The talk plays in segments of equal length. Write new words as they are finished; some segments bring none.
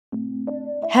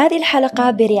هذه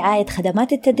الحلقة برعاية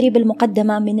خدمات التدريب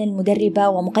المقدمة من المدربة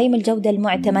ومقيم الجودة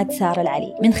المعتمد سارة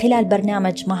العلي. من خلال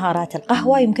برنامج مهارات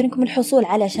القهوة يمكنكم الحصول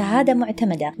على شهادة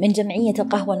معتمدة من جمعية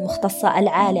القهوة المختصة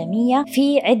العالمية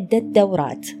في عدة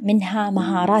دورات، منها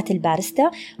مهارات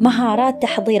الباريستا، مهارات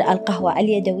تحضير القهوة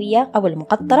اليدوية أو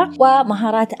المقطرة،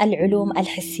 ومهارات العلوم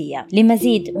الحسية.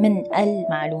 لمزيد من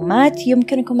المعلومات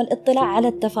يمكنكم الاطلاع على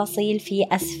التفاصيل في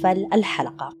أسفل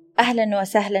الحلقة. أهلا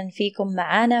وسهلا فيكم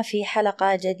معنا في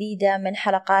حلقة جديدة من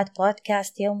حلقات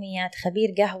بودكاست يوميات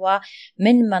خبير قهوة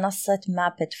من منصة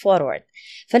مابت فورورد.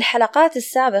 في الحلقات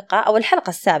السابقة أو الحلقة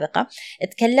السابقة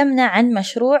تكلمنا عن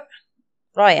مشروع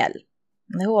رويال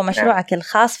اللي هو مشروعك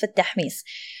الخاص في التحميص،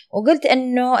 وقلت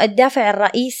أنه الدافع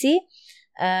الرئيسي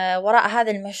وراء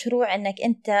هذا المشروع أنك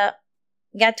أنت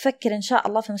قاعد تفكر إن شاء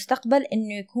الله في المستقبل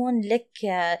أنه يكون لك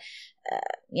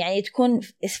يعني تكون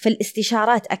في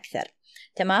الاستشارات أكثر.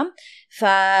 تمام.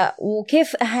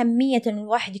 وكيف أهمية أن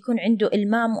الواحد يكون عنده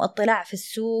إلمام واطلاع في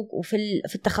السوق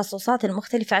وفي التخصصات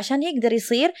المختلفة عشان يقدر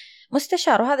يصير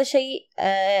مستشار، وهذا شيء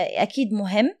أكيد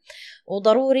مهم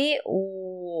وضروري،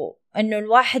 وأنه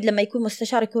الواحد لما يكون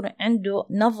مستشار يكون عنده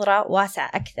نظرة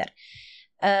واسعة أكثر.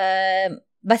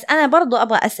 بس أنا برضو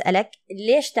أبغى أسألك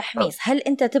ليش تحميص؟ هل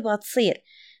أنت تبغى تصير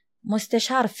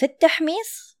مستشار في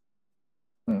التحميص؟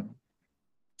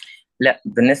 لا،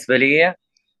 بالنسبة لي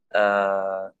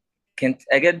كنت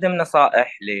أقدم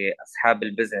نصائح لأصحاب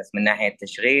البزنس من ناحية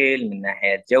تشغيل، من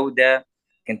ناحية جودة.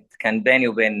 كان بيني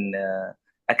وبين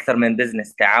أكثر من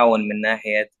بزنس تعاون من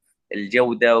ناحية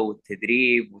الجودة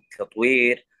والتدريب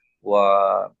والتطوير،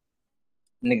 ونقدر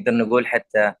نقول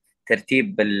حتى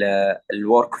ترتيب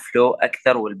الورك فلو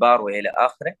أكثر والبار وإلى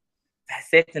آخره.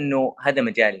 فحسيت إنه هذا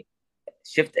مجالي،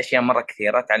 شفت أشياء مرة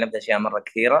كثيرة، تعلمت أشياء مرة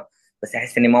كثيرة، بس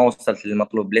أحس إني ما وصلت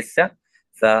للمطلوب لسه.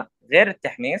 فغير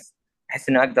التحميص أحس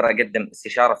إنه أقدر أقدم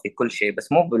استشارة في كل شيء،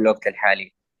 بس مو بالوقت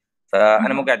الحالي.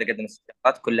 فأنا مو قاعد أقدم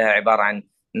استشارات كلها عبارة عن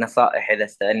نصائح إذا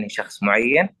سألني شخص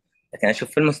معين، لكن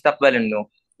أشوف في المستقبل إنه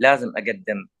لازم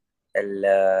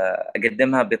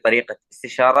أقدمها بطريقة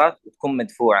استشارات وتكون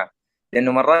مدفوعة،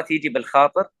 لأنه مرات يجي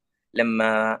بالخاطر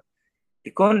لما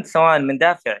يكون سواء من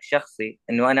دافع شخصي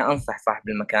إنه أنا أنصح صاحب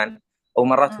المكان، أو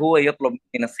مرات هو يطلب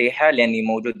مني نصيحة لأني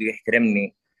موجود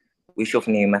ويحترمني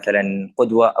ويشوفني مثلا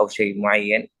قدوة أو شيء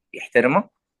معين يحترمه،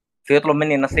 فيطلب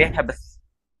مني نصيحة، بس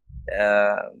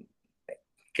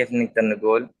كيف نقدر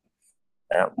نقول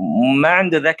ما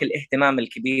عنده ذاك الاهتمام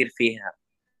الكبير فيها.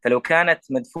 فلو كانت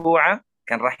مدفوعة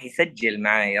كان راح يسجل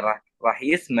معي، راح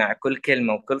يسمع كل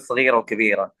كلمة وكل صغيرة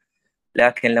وكبيرة.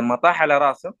 لكن لما طاح على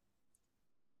راسه،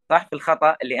 طاح في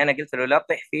الخطأ اللي أنا قلت له لا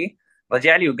تطيح فيه،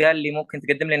 رجع لي وقال لي ممكن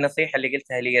تقدم لي النصيحة اللي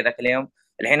قلتها لي ذاك اليوم،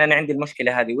 الحين أنا عندي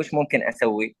المشكلة هذه، وش ممكن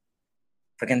أسوي؟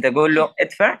 فكنت أقول له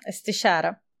ادفع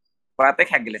استشارة وأعطيك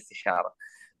حق الاستشارة.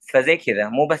 فزي كذا،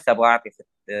 مو بس أبغى أعطي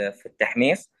في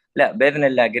التحميص، لا، بإذن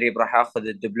الله قريب راح أخذ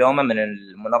الدبلومة من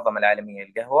المنظمة العالمية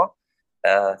للقهوة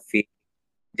في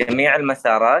جميع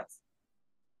المسارات.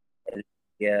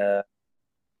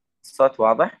 الصوت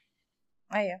واضح؟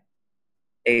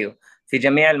 أيوه، في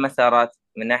جميع المسارات،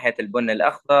 من ناحية البن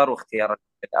الأخضر واختيار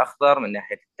الأخضر، من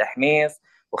ناحية التحميص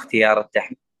واختيار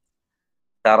التحميص،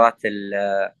 المسارات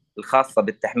الخاصة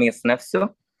بالتحميص نفسه،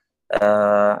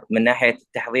 من ناحية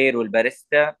التحضير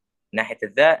والباريستا، من ناحية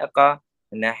الذائقة،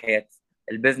 من ناحية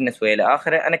البزنس وإلى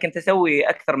آخره. أنا كنت أسوي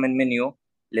أكثر من منيو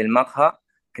للمقهى،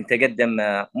 كنت أقدم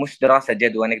مش دراسة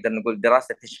جدوى، نقدر نقول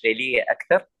دراسة تشغيلية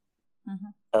أكثر.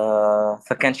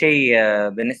 فكان شيء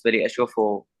بالنسبة لي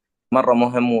أشوفه مرة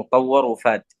مهم وطور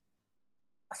وفاد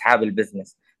أصحاب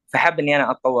البزنس. فحب إني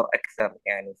أنا أتطور أكثر،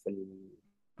 يعني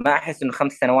ما أحس إنه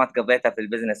 5 سنوات قضيتها في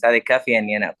البزنس هذه كافية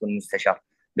إني أنا أكون مستشار،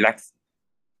 بالعكس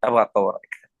أبغى أتطور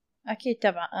أكثر. أكيد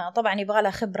طبعا يبغى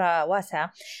لها خبرة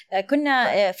واسعة.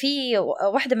 كنا في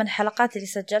واحدة من الحلقات اللي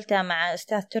سجلتها مع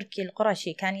أستاذ تركي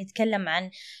القرشي كان يتكلم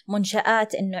عن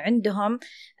منشآت إنه عندهم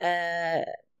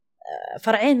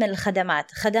فرعين من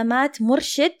الخدمات، خدمات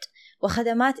مرشد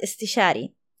وخدمات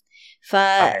استشاري.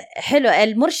 فحلو،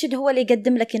 المرشد هو اللي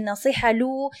يقدم لك النصيحة،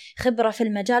 له خبرة في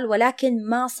المجال ولكن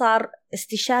ما صار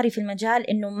استشاري في المجال،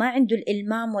 إنه ما عنده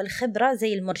الإلمام والخبرة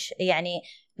زي المرشد. يعني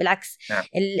بالعكس،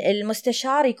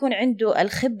 المستشار يكون عنده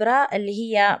الخبرة اللي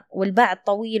هي والباع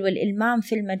الطويل والإلمام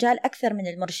في المجال أكثر من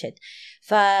المرشد.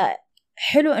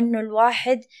 فحلو إنه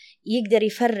الواحد يقدر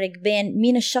يفرق بين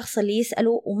مين الشخص اللي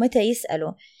يسأله ومتى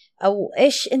يسأله، أو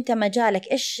إيش أنت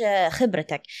مجالك، إيش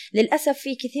خبرتك. للأسف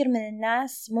في كثير من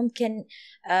الناس ممكن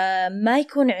ما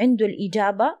يكون عنده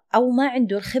الإجابة أو ما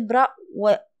عنده الخبرة،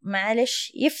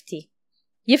 ومعلش يفتي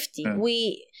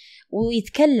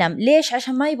ويتكلم. ليش؟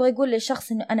 عشان ما يبغى يقول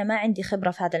للشخص إنه أنا ما عندي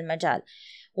خبرة في هذا المجال.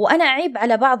 وأنا أعيب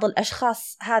على بعض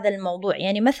الأشخاص هذا الموضوع.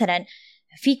 يعني مثلا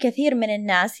في كثير من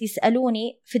الناس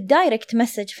يسألوني في الدايركت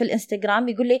مسج في الانستغرام،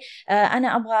 يقول لي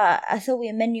أنا أبغى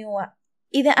أسوي منيو.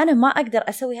 إذا أنا ما أقدر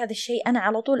أسوي هذا الشيء أنا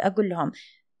على طول أقول لهم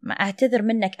أعتذر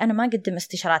منك، أنا ما أقدم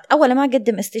استشارات. أولا ما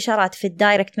أقدم استشارات في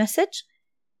الدايركت مسج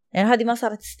لأن هذه ما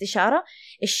صارت استشارة.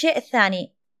 الشيء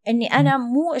الثاني أني أنا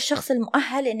مو الشخص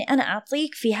المؤهل أني أنا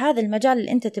أعطيك في هذا المجال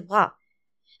اللي أنت تبغاه.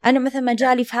 أنا مثلا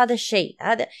مجالي في هذا الشيء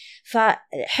هذا،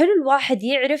 فحلو الواحد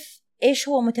يعرف إيش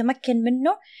هو متمكن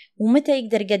منه ومتى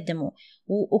يقدر يقدمه.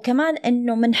 وكمان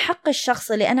أنه من حق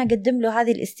الشخص اللي أنا أقدم له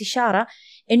هذه الاستشارة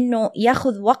أنه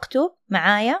ياخذ وقته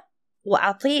معايا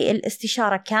وأعطيه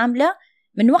الاستشارة كاملة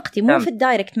من وقتي، مو في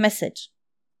الدايركت مسج.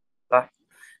 صح.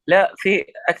 لا، في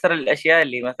أكثر الأشياء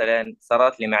اللي مثلا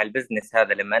صارت لي مع البزنس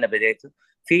هذا لما أنا بديته،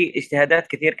 في اجتهادات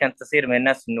كثير كانت تصير من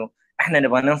الناس إنه إحنا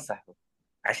نبغى ننصحه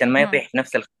عشان ما يطيح في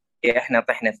نفس الخطية إحنا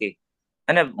طحنا فيه.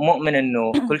 أنا مؤمن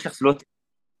إنه كل شخص له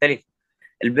تختلف.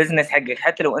 البزنس حقك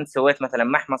حتى لو أنت سويت مثلا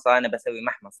محمصة، أنا بسوي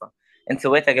محمصة أنت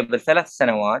سويتها قبل 3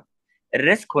 سنوات،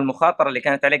 الريسك والمخاطرة اللي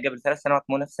كانت عليك قبل 3 سنوات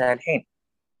مو نفسها الحين،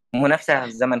 مو نفسها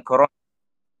في زمن كورونا.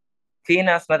 في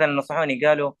ناس مثلا نصحوني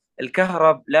قالوا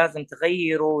الكهرب لازم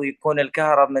تغيره ويكون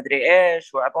الكهرب مدري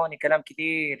ايش، واعطوني كلام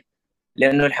كثير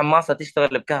لانه الحماصه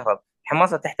تشتغل بكهرب.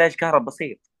 الحماصه تحتاج كهرب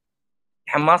بسيط.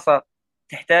 الحماصه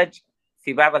تحتاج،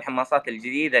 في بعض الحماصات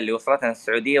الجديده اللي وصلتنا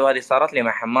السعوديه، وهذه صارت لي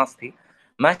مع حماصتي،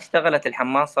 ما اشتغلت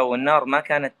الحماصه والنار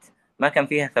ما كان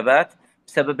فيها ثبات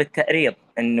بسبب التأريض،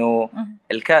 انه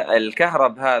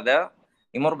الكهرب هذا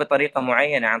يمر بطريقه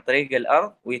معينه عن طريق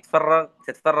الارض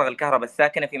تتفرغ الكهرباء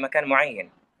الساكنه في مكان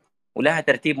معين ولها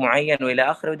ترتيب معين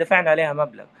والى اخره، ودفعنا عليها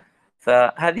مبلغ.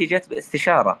 فهذه جت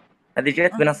باستشاره، هذه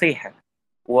جت بنصيحه.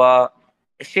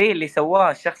 والشيء اللي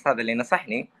سواه الشخص هذا اللي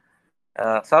نصحني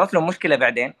صارت له مشكله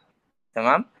بعدين،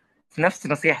 تمام، في نفس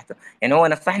نصيحته. يعني هو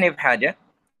نصحني بحاجه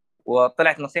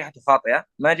وطلعت نصيحته خاطئه،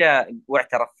 ما جاء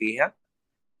واعترف فيها،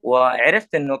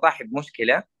 وعرفت انه طاح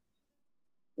بمشكله،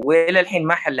 والى الحين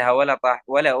ما حلها ولا طاح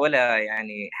ولا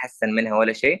يعني حسن منها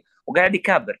ولا شيء، وقاعد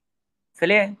يكابر.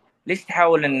 ليش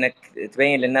تحاول انك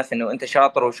تبين للناس انه انت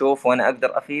شاطر وشوف وانا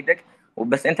اقدر افيدك،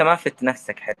 وبس انت ما فدت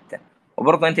نفسك حتى،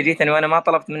 وبرضه انت جيتني وانا ما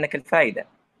طلبت منك الفائده.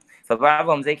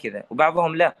 فبعضهم زي كذا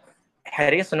وبعضهم لا،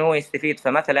 حريص انه هو يستفيد.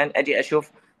 فمثلا اجي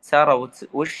اشوف ساره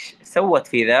وش سوت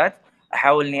في ذات،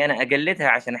 احاول اني انا اقلدها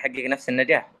عشان احقق نفس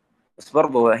النجاح، بس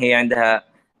برضه هي عندها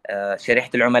شريحه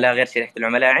العملاء غير شريحه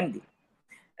العملاء عندي،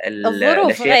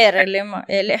 الظروف غير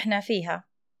اللي احنا فيها.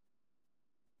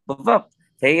 بالضبط.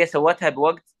 فهي سوتها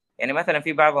بوقت، يعني مثلا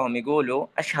في بعضهم يقولوا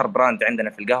اشهر براند عندنا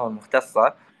في القهوه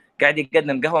المختصه قاعد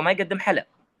يقدم قهوه ما يقدم حلا،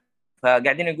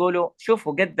 فقاعدين يقولوا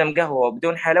شوفوا قدم قهوه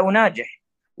بدون حلا وناجح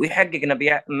ويحقق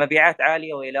مبيعات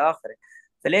عاليه والى اخره،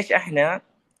 فليش احنا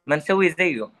ما نسوي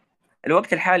زيه؟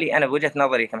 الوقت الحالي انا بوجهه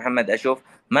نظري كمحمد اشوف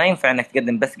ما ينفع انك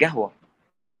تقدم بس قهوه.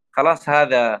 خلاص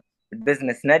هذا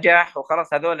البزنس نجح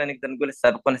وخلاص، هذول نقدر نقول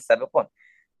السابقون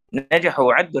نجحوا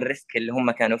وعدوا الريسك اللي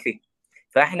هم كانوا فيه.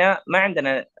 فاحنا ما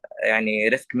عندنا يعني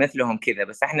ريسك مثلهم كذا،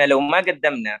 بس احنا لو ما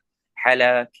قدمنا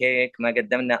حلا كيك، ما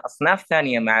قدمنا اصناف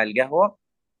ثانيه مع القهوه،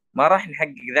 ما راح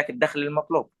نحقق ذاك الدخل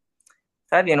المطلوب.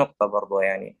 هذه نقطه برضو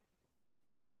يعني.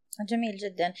 جميل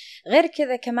جدا. غير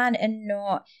كذا كمان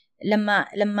انه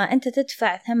لما انت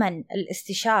تدفع ثمن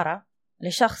الاستشاره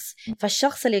لشخص،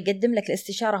 فالشخص اللي يقدم لك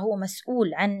الاستشاره هو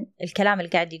مسؤول عن الكلام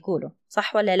اللي قاعد يقوله،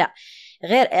 صح ولا لا؟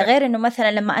 غير انه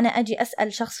مثلا لما انا اجي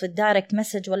اسال شخص في الدايركت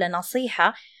مسج ولا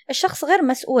نصيحه، الشخص غير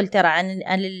مسؤول ترى عن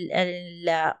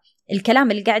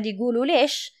الكلام اللي قاعد يقوله.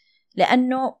 ليش؟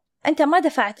 لانه انت ما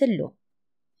دفعت له.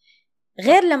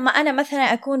 غير لما أنا مثلا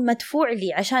أكون مدفوع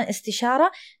لي عشان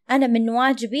استشارة، أنا من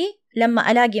واجبي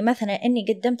لما ألاقي مثلا أني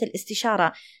قدمت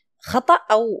الاستشارة خطأ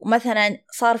أو مثلا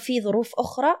صار في ظروف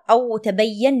أخرى أو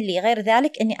تبين لي غير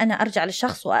ذلك، أني أنا أرجع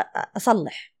للشخص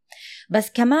وأصلح.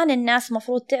 بس كمان الناس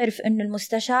مفروض تعرف أنه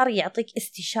المستشار يعطيك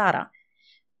استشارة،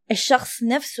 الشخص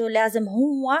نفسه لازم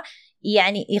هو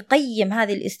يعني يقيم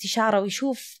هذه الاستشارة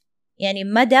ويشوف يعني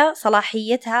مدى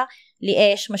صلاحيتها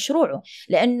لإيش مشروعه،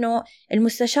 لأنه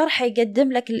المستشار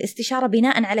حيقدم لك الاستشارة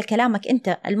بناء على كلامك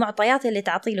أنت، المعطيات اللي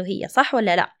تعطيله هي، صح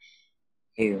ولا لا؟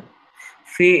 ايوه.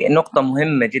 في نقطة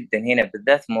مهمة جدا هنا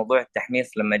بالذات في موضوع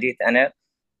التحميص. لما جيت أنا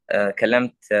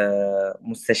كلمت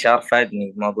مستشار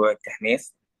فادني بموضوع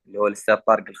التحميص اللي هو الأستاذ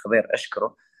طارق الخضير،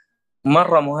 أشكره.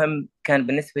 مرة مهم كان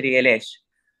بالنسبة لي. ليش؟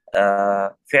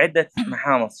 في عدة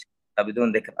محامص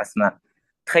بدون ذكر أسماء،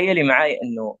 تخيلي معي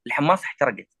إنه الحماصة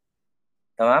احترقت،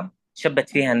 تمام، شبت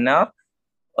فيها النار.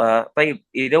 طيب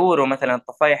يدوروا مثلا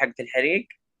الطفاية حقت الحريق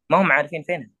ما هم عارفين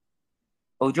فينها،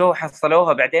 وجو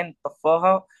حصلوها بعدين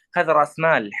طفوها. هذا رأس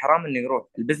مال حرام إنه يروح،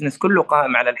 البزنس كله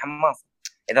قائم على الحماصة.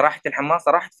 إذا راحت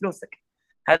الحماصة راحت فلوسك.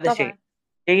 هذا طبعا. شيء.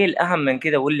 الشيء الأهم من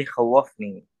كده واللي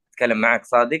خوفني أتكلم معك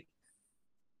صادق،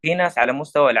 في ناس على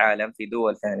مستوى العالم في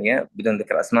دول ثانية بدون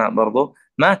ذكر أسماء برضو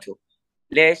ماتوا.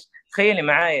 ليش؟ تخيلي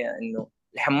معايا إنه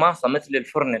الحماصة مثل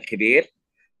الفرن الكبير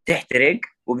تحترق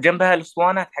وبجنبها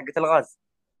الأسطوانات حقت الغاز،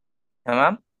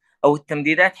 تمام؟ أو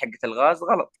التمديدات حقت الغاز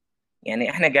غلط. يعني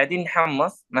إحنا قاعدين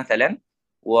نحمص مثلا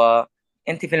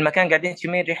وأنت في المكان قاعدين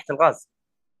تشمين ريحة الغاز،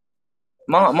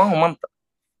 ما هو منطق.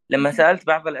 لما سألت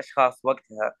بعض الأشخاص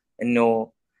وقتها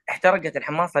إنه احترقت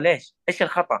الحماصة ليش؟ إيش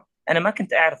الخطأ؟ أنا ما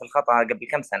كنت أعرف الخطأ قبل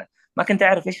كم سنة، ما كنت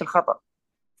أعرف إيش الخطأ.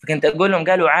 فكنت أقول لهم،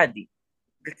 قالوا عادي.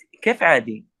 قلت كيف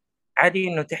عادي؟ عادي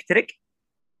إنه تحترق؟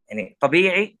 يعني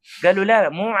طبيعي؟ قالوا لا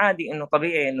مو عادي إنه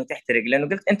طبيعي إنه تحترق، لأنه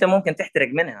قلت أنت ممكن تحترق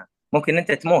منها، ممكن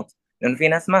أنت تموت لأنه في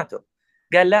ناس ماتوا.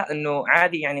 قال لا إنه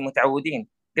عادي يعني متعودين.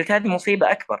 قلت هذه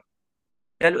مصيبة أكبر.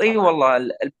 قالوا اي طبعا.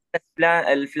 والله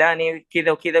الفلاني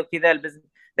كذا وكذا وكذا البزنس،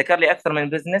 ذكر لي اكثر من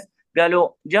بزنس، قالوا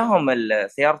جاهم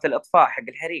سياره الاطفاء حق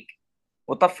الحريق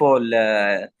وطفوا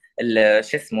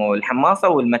شو اسمه الحماصه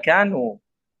والمكان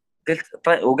قلت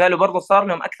طيب، وقالوا برضو صار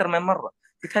لهم اكثر من مره.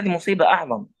 قلت هذه مصيبه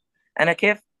اعظم. انا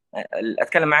كيف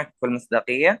اتكلم معك بكل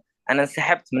مصداقيه؟ انا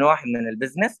انسحبت من واحد من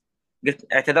البزنس،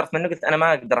 قلت اعتذرت منه، قلت انا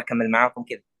ما اقدر اكمل معاكم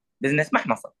كذا، بزنس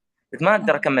محمصه، قلت ما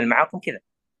اقدر اكمل معاكم كذا.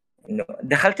 انه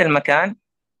دخلت المكان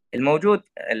الموجود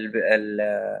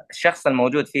الشخص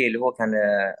الموجود فيه اللي هو كان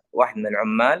واحد من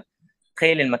العمال،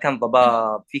 تخيل المكان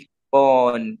ضباب فيه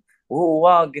كربون وهو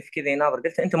واقف كذا يناظر.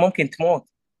 قلت انت ممكن تموت،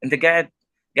 انت قاعد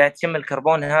تشم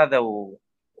الكربون هذا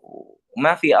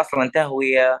وما في اصلا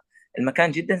تهوية.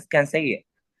 المكان جدا كان سيء.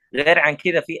 غير عن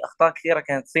كذا في اخطاء كثيرة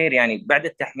كانت تصير، يعني بعد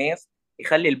التحميص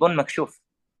يخلي البن مكشوف،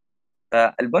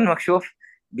 فالبن مكشوف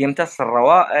بيمتص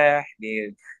الروائح،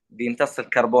 بيمتص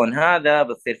الكربون هذا،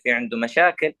 بتصير في عنده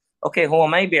مشاكل. اوكي هو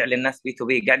ما يبيع للناس بي تو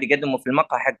بي، قاعد يقدمه في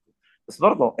المقهى حقه، بس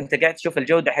برضه انت قاعد تشوف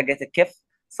الجودة حقتك كيف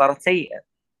صارت سيئة.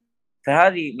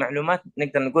 فهذه معلومات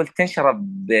نقدر نقول تنشر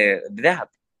بذهب،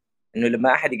 انه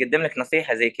لما احد يقدم لك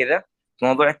نصيحة زي كذا في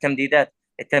موضوع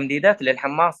التمديدات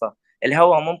للحماصة،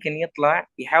 الهواء ممكن يطلع،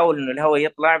 يحاول انه الهواء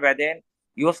يطلع بعدين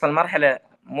يوصل مرحلة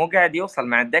مو قاعد يوصل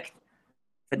مع الدكت،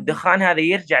 فالدخان هذا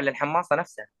يرجع للحماصة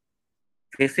نفسها،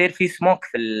 فيصير في سموك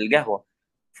في القهوة.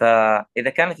 فإذا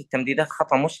كانت التمديدات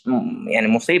خطأ مش يعني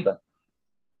مصيبة.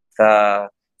 ف...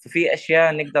 ففي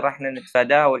أشياء نقدر احنا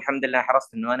نتفاداها، والحمد لله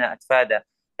حرصت إنه أنا أتفادى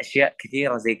أشياء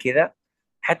كثيرة زي كذا.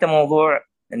 حتى موضوع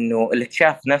إنه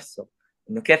الاتشاف نفسه،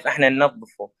 إنه كيف احنا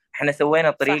ننظفه، احنا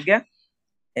سوينا صح. طريقة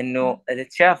إنه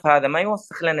الاتشاف هذا ما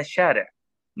يوسخ لنا الشارع،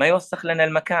 ما يوسخ لنا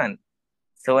المكان.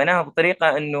 سويناها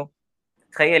بطريقة إنه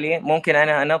تخيلي ممكن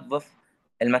أنا أنظف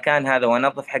المكان هذا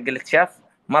وأنظف حق الاكتشاف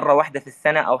مرة واحدة في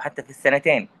السنة أو حتى في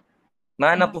السنتين،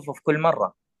 ما أنظفه في كل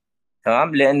مرة.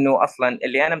 تمام؟ لأنه أصلا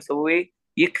اللي أنا مسويه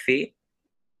يكفي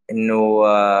إنه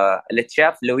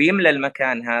الاكتشاف لو يملى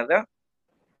المكان هذا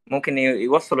ممكن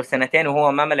يوصله سنتين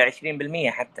وهو ما ملى 20%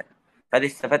 حتى. هذه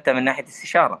استفدتها من ناحية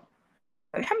استشارة.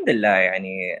 الحمد لله.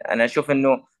 يعني أنا أشوف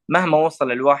إنه مهما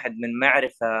وصل الواحد من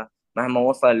معرفة، مهما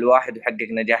وصل الواحد وحقق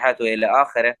نجاحاته إلى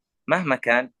آخره، مهما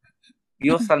كان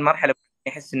بيوصل مرحلة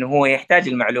يحس إنه هو يحتاج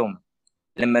المعلومة.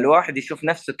 لما الواحد يشوف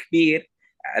نفسه كبير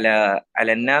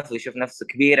على الناس ويشوف نفسه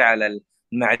كبير على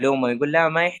المعلومة ويقول لا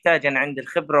ما يحتاج، أنا عندي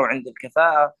الخبرة وعندي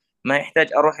الكفاءة، ما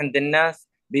يحتاج أروح عند الناس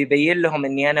بيبين لهم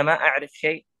إني أنا ما أعرف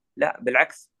شيء. لا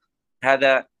بالعكس،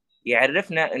 هذا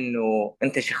يعرفنا إنه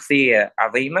أنت شخصية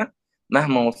عظيمة،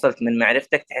 مهما وصلت من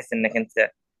معرفتك تحس إنك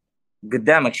أنت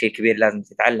قدامك شيء كبير لازم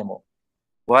تتعلمه.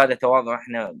 وهذا تواضع،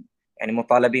 احنا يعني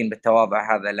مطالبين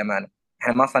بالتواضع هذا للأمانة.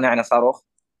 احنا ما صنعنا صاروخ،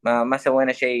 ما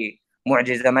سوينا شيء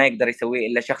معجزة ما يقدر يسويه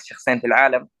إلا شخصين في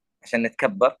العالم عشان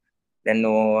نتكبر.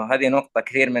 لأنه هذه نقطة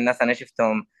كثير من الناس أنا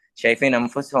شفتهم شايفين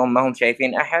أنفسهم ما هم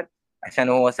شايفين أحد عشان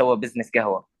هو سوى بزنس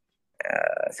قهوة،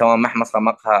 سواء محمصة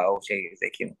مقهى أو شيء زي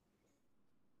كذا.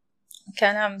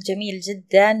 كلام جميل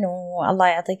جدا والله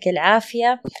يعطيك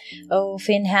العافية.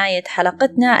 وفي نهاية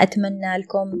حلقتنا أتمنى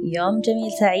لكم يوم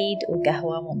جميل سعيد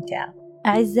وقهوة ممتعة.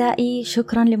 أعزائي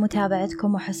شكرا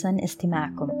لمتابعتكم وحسن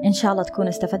استماعكم. إن شاء الله تكونوا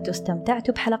استفدتوا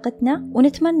واستمتعتوا بحلقتنا،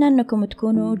 ونتمنى أنكم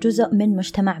تكونوا جزء من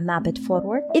مجتمع مابت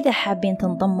فورورد. إذا حابين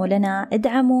تنضموا لنا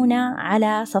ادعمونا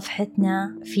على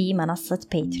صفحتنا في منصة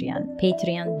باتريون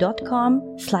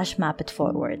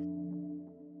patreon.com/mapitforward.